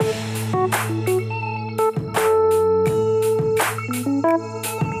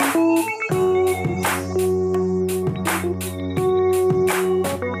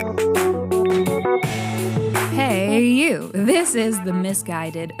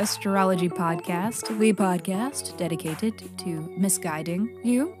Misguided Astrology Podcast, the podcast dedicated to misguiding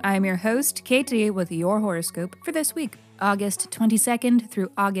you. I am your host, Katie, with your horoscope for this week, August 22nd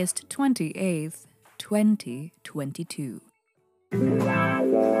through August 28th, 2022.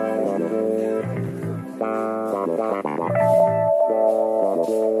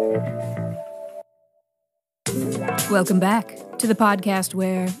 Welcome back to the podcast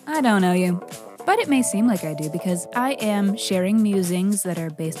where I don't know you, but it may seem like I do because I am sharing musings that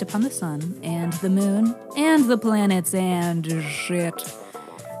are based upon the sun and the moon and the planets and shit.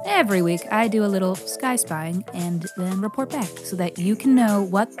 Every week I do a little sky spying and then report back so that you can know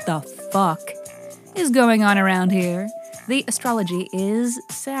what the fuck is going on around here. The astrology is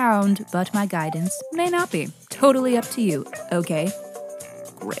sound, but my guidance may not be. Totally up to you, okay?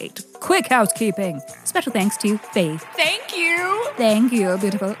 Great. Quick housekeeping. Special thanks to Faith. Thank you. Thank you,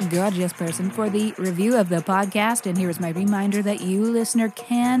 beautiful, gorgeous person, for the review of the podcast. And here is my reminder that you, listener,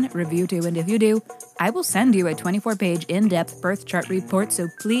 can review too. And if you do, I will send you a 24-page in-depth birth chart report. So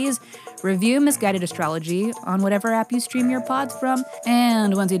please review Misguided Astrology on whatever app you stream your pods from.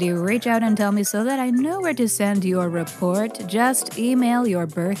 And once you do, reach out and tell me so that I know where to send your report. Just email your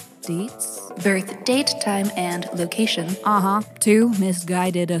birth birth date, time, and location, to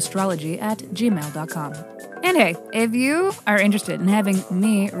misguidedastrology@gmail.com. And hey, if you are interested in having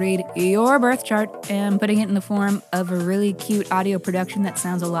me read your birth chart and putting it in the form of a really cute audio production that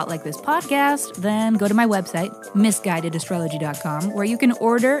sounds a lot like this podcast, then go to my website, misguidedastrology.com, where you can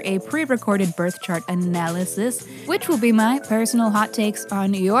order a pre-recorded birth chart analysis, which will be my personal hot takes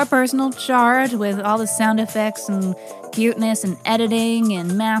on your personal chart with all the sound effects and cuteness and editing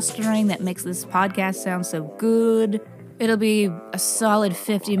and mastering that makes this podcast sound so good. It'll be a solid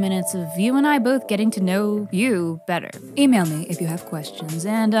 50 minutes of you and I both getting to know you better. Email me if you have questions.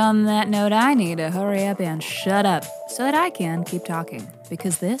 And on that note, I need to hurry up and shut up so that I can keep talking,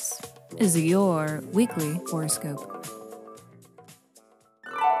 because this is your weekly horoscope.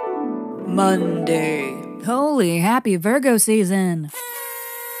 Monday. Holy happy Virgo season.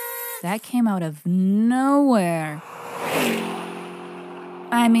 That came out of nowhere.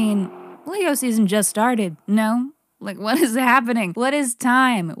 I mean, Leo season just started, no? Like, what is happening? What is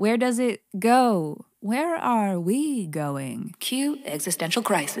time? Where does it go? Where are we going? Cue existential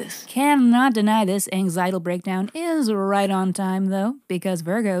crisis. Cannot deny this anxietal breakdown is right on time, though, because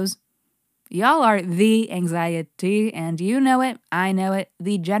Virgos, y'all are the anxiety, and you know it, I know it,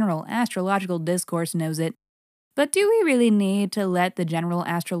 the general astrological discourse knows it. But do we really need to let the general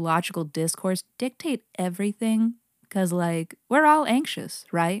astrological discourse dictate everything? Because, we're all anxious,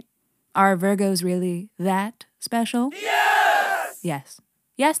 right? Are Virgos really that special? Yes!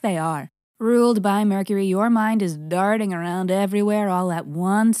 Yes, they are. Ruled by Mercury, your mind is darting around everywhere all at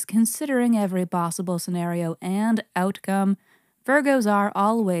once, considering every possible scenario and outcome. Virgos are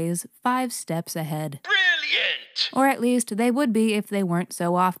always 5 steps ahead. Brilliant! Or at least they would be if they weren't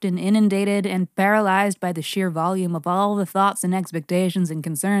so often inundated and paralyzed by the sheer volume of all the thoughts and expectations and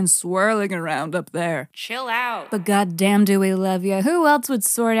concerns swirling around up there. Chill out. But goddamn do we love you. Who else would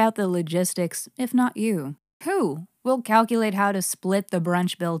sort out the logistics, if not you? Who will calculate how to split the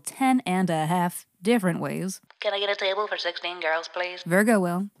brunch bill 10.5 different ways? Can I get a table for 16 girls, please? Virgo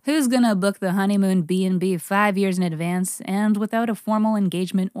will. Who's gonna book the honeymoon B&B 5 years in advance and without a formal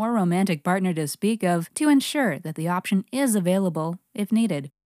engagement or romantic partner to speak of to ensure that the option is available if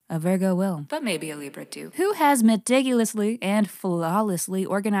needed? A Virgo will. But maybe a Libra too. Who has meticulously and flawlessly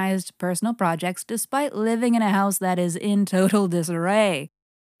organized personal projects despite living in a house that is in total disarray?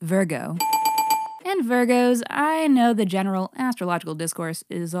 Virgo. And Virgos, I know the general astrological discourse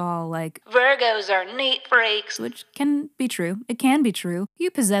is all Virgos are neat freaks. which can be true. It can be true.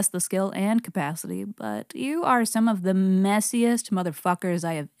 You possess the skill and capacity, but you are some of the messiest motherfuckers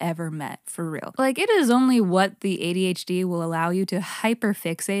I have ever met, for real. It is only what the ADHD will allow you to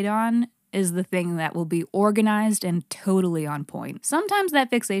hyperfixate on is the thing that will be organized and totally on point. Sometimes that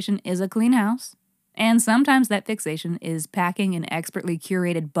fixation is a clean house. And sometimes that fixation is packing an expertly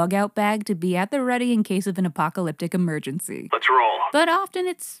curated bug-out bag to be at the ready in case of an apocalyptic emergency. Let's roll. But often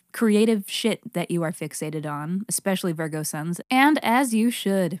it's creative shit that you are fixated on, especially Virgo suns, and as you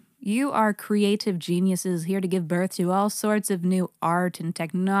should. You are creative geniuses here to give birth to all sorts of new art and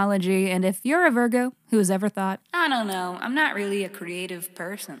technology, and if you're a Virgo who has ever thought, I don't know, I'm not really a creative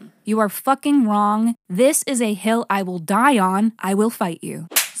person, you are fucking wrong. This is a hill I will die on. I will fight you.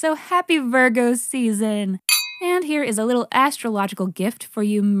 So happy Virgo season! And here is a little astrological gift for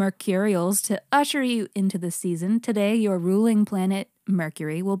you Mercurials to usher you into the season. Today, your ruling planet,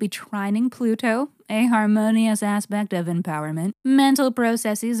 Mercury, will be trining Pluto, a harmonious aspect of empowerment. Mental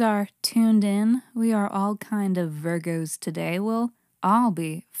processes are tuned in. We are all kind of Virgos today. We'll I'll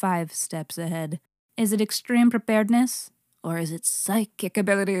be 5 steps ahead. Is it extreme preparedness? Or is it psychic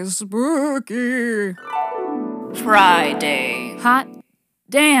abilities? Spooky! Friday. Hot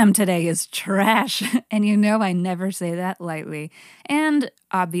damn, today is trash. And you know I never say that lightly. And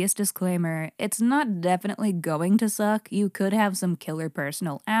obvious disclaimer, it's not definitely going to suck. You could have some killer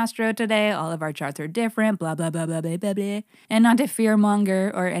personal astro today. All of our charts are different, blah, blah, blah, blah, blah, blah, blah. And not to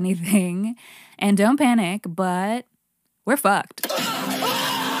fearmonger or anything. And don't panic, but we're fucked.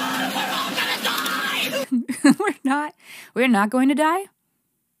 We're not going to die?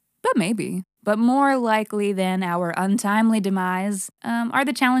 But maybe. But more likely than our untimely demise are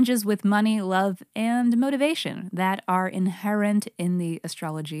the challenges with money, love, and motivation that are inherent in the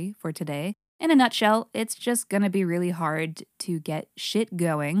astrology for today. In a nutshell, it's just gonna be really hard to get shit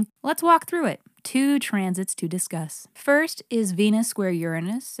going. Let's walk through it. 2 transits to discuss. First is Venus square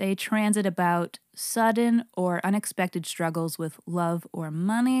Uranus, a transit about sudden or unexpected struggles with love or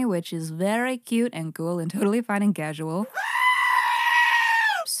money, which is very cute and cool and totally fine and casual.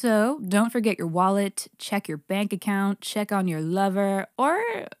 So don't forget your wallet, check your bank account, check on your lover, or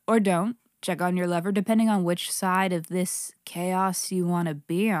don't. Check on your lover depending on which side of this chaos you want to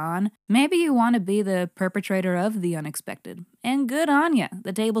be on. Maybe you want to be the perpetrator of the unexpected. And good on ya.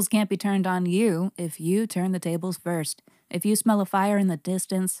 The tables can't be turned on you if you turn the tables first. If you smell a fire in the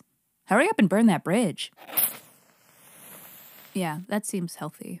distance, hurry up and burn that bridge. Yeah, that seems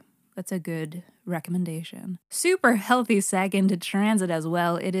healthy. That's a good recommendation. Super healthy second transit as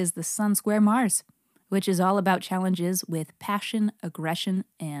well. It is the Sun square Mars, which is all about challenges with passion, aggression,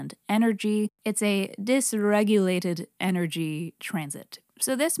 and energy. It's a dysregulated energy transit.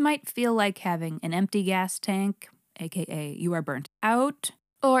 So this might feel like having an empty gas tank, aka you are burnt out,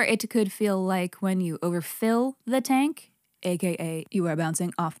 or it could feel like when you overfill the tank, aka you are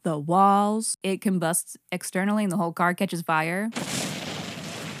bouncing off the walls. It combusts externally and the whole car catches fire.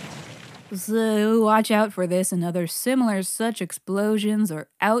 So watch out for this and other similar such explosions or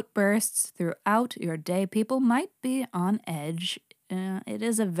outbursts throughout your day. People might be on edge. It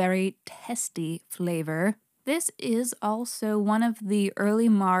is a very testy flavor. This is also one of the early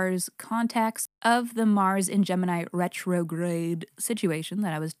Mars contacts of the Mars in Gemini retrograde situation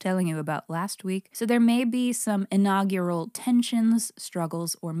that I was telling you about last week. So there may be some inaugural tensions,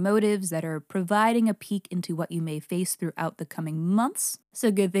 struggles, or motives that are providing a peek into what you may face throughout the coming months.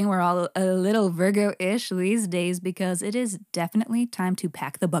 So good thing we're all a little Virgo-ish these days because it is definitely time to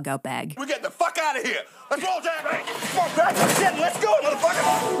pack the bug-out bag. We're getting the fuck out of here! Let's roll down, man! Come on, back to shit, let's go,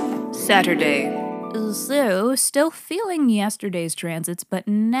 motherfucker! Saturday. So, still feeling yesterday's transits, but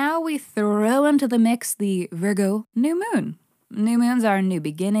now we throw into the mix the Virgo new moon. New moons are new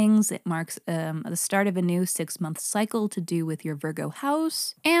beginnings. It marks the start of a new 6-month cycle to do with your Virgo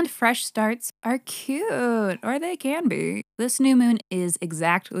house. And fresh starts are cute, or they can be. This new moon is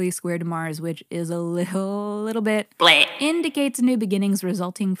exactly square to Mars, which is a little bit Blah. indicates new beginnings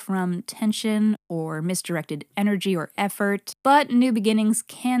resulting from tension or misdirected energy or effort. But new beginnings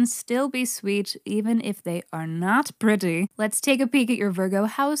can still be sweet, even if they are not pretty. Let's take a peek at your Virgo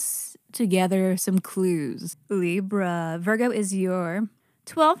house to gather some clues. Libra. Virgo is your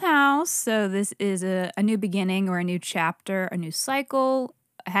 12th house, so this is a new beginning or a new chapter, a new cycle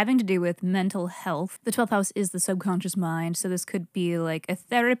having to do with mental health. The 12th house is the subconscious mind, so this could be like a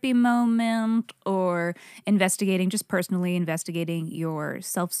therapy moment or just personally investigating your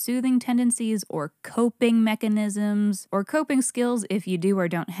self-soothing tendencies or coping mechanisms or coping skills if you do or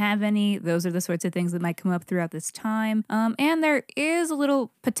don't have any. Those are the sorts of things that might come up throughout this time. And there is a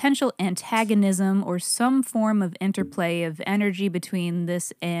little potential antagonism or some form of interplay of energy between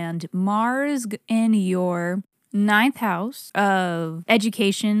this and Mars in your 9th house of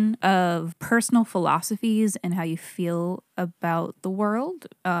education, of personal philosophies and how you feel about the world,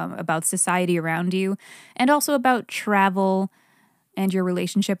 about society around you, and also about travel and your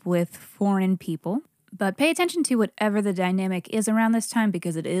relationship with foreign people. But pay attention to whatever the dynamic is around this time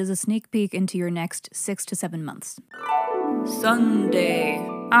because it is a sneak peek into your next 6 to 7 months. Sunday.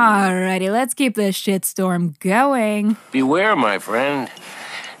 Alrighty, let's keep this shitstorm going. Beware, my friend.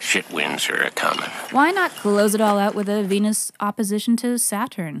 Shit winds are a-comin'. Why not close it all out with a Venus opposition to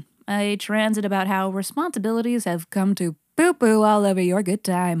Saturn? A transit about how responsibilities have come to poo-poo all over your good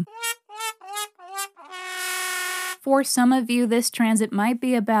time. For some of you, this transit might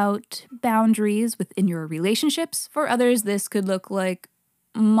be about boundaries within your relationships. For others, this could look like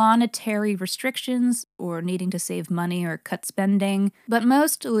monetary restrictions or needing to save money or cut spending. But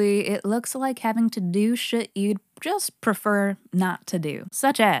mostly, it looks like having to do shit you'd just prefer not to do,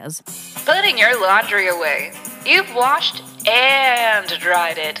 such as Putting your laundry away. You've washed and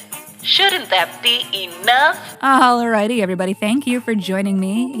dried it. Shouldn't that be enough? Alrighty, everybody. Thank you for joining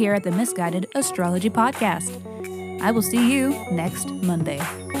me here at the Misguided Astrology Podcast. I will see you next Monday.